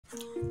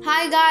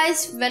Hi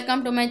guys,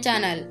 welcome to my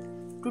channel.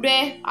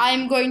 Today I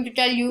am going to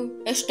tell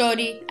you a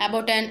story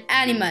about an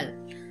animal.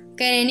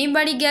 Can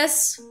anybody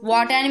guess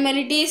what animal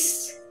it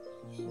is?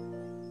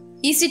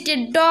 Is it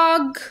a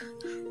dog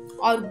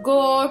or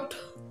goat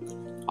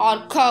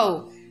or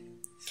cow?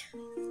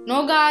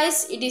 No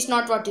guys, it is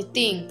not what you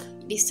think.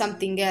 It is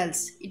something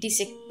else. It is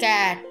a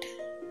cat.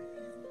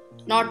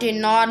 Not a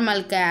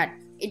normal cat.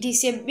 It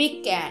is a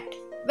big cat,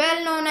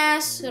 well known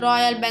as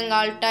Royal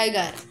Bengal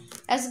tiger.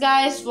 Yes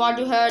guys, what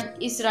you heard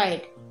is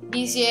right. It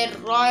is a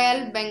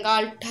Royal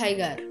Bengal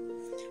tiger.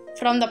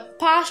 From the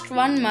past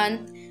 1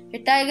 month, a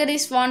tiger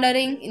is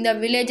wandering in the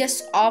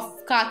villages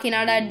of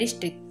Kakinada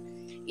district.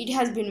 It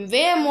has been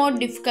way more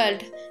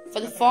difficult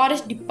for the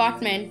forest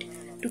department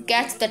to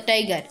catch the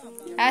tiger,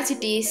 as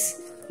it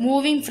is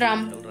moving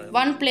from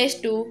one place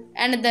to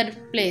another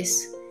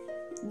place.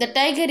 The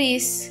tiger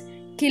is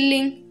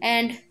killing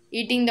and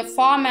eating the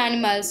farm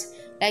animals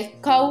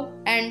like cow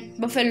and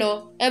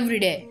buffalo every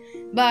day.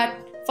 But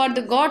for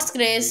the God's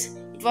grace,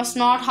 it was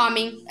not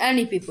harming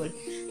any people.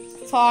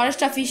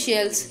 Forest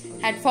officials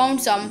had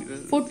found some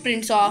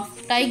footprints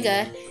of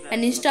tiger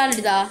and installed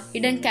the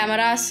hidden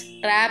cameras,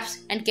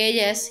 traps and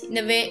cages in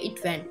the way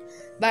it went.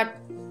 But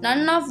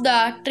none of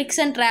the tricks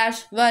and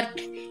traps worked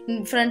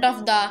in front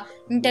of the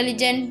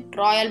intelligent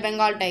Royal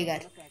Bengal tiger.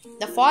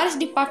 The forest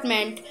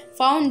department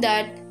found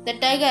that the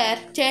tiger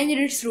changed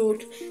its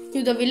route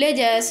to the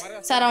villages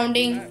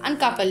surrounding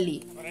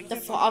Ankapalli.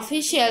 The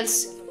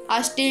officials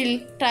are still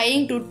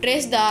trying to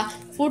trace the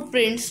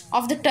footprints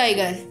of the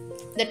tiger.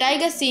 The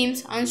tiger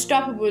seems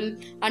unstoppable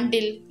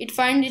until it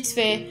finds its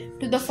way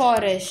to the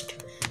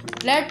forest.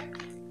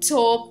 Let's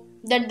hope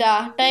that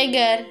the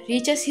tiger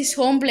reaches his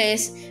home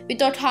place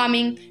without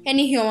harming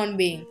any human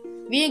being.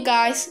 We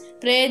guys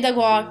pray the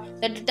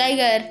God that the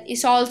tiger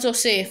is also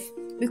safe,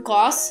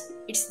 because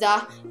it's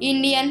the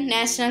Indian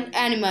national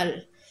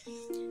animal.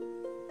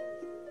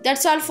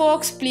 That's all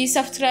folks. Please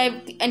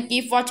subscribe and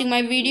keep watching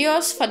my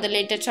videos for the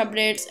latest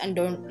updates, and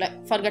don't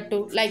forget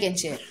to like and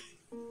share.